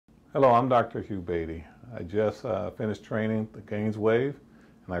Hello, I'm Dr. Hugh Beatty. I just finished training the GAINSWave,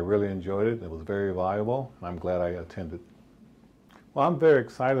 and I really enjoyed it. It was very valuable, and I'm glad I attended. Well, I'm very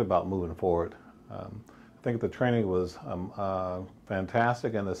excited about moving forward. I think the training was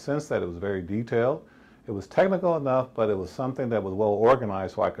fantastic in the sense that it was very detailed. It was technical enough, but it was something that was well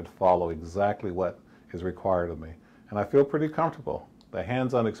organized so I could follow exactly what is required of me. And I feel pretty comfortable. The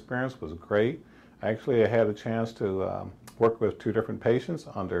hands-on experience was great. Actually, I had a chance to work with 2 different patients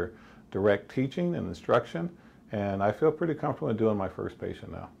under direct teaching and instruction, and I feel pretty comfortable in doing my first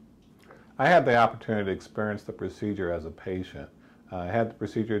patient now. I had the opportunity to experience the procedure as a patient. I had the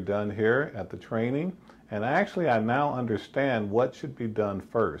procedure done here at the training, and actually I now understand what should be done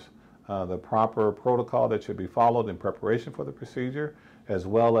first, the proper protocol that should be followed in preparation for the procedure, as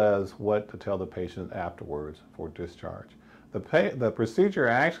well as what to tell the patient afterwards for discharge. The procedure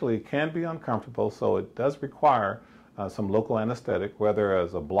actually can be uncomfortable, so it does require some local anesthetic, whether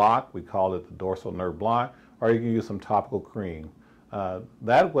as a block, we call it the dorsal nerve block, or you can use some topical cream.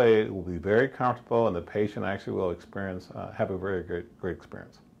 That way it will be very comfortable and the patient actually will have a very great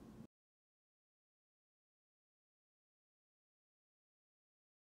experience.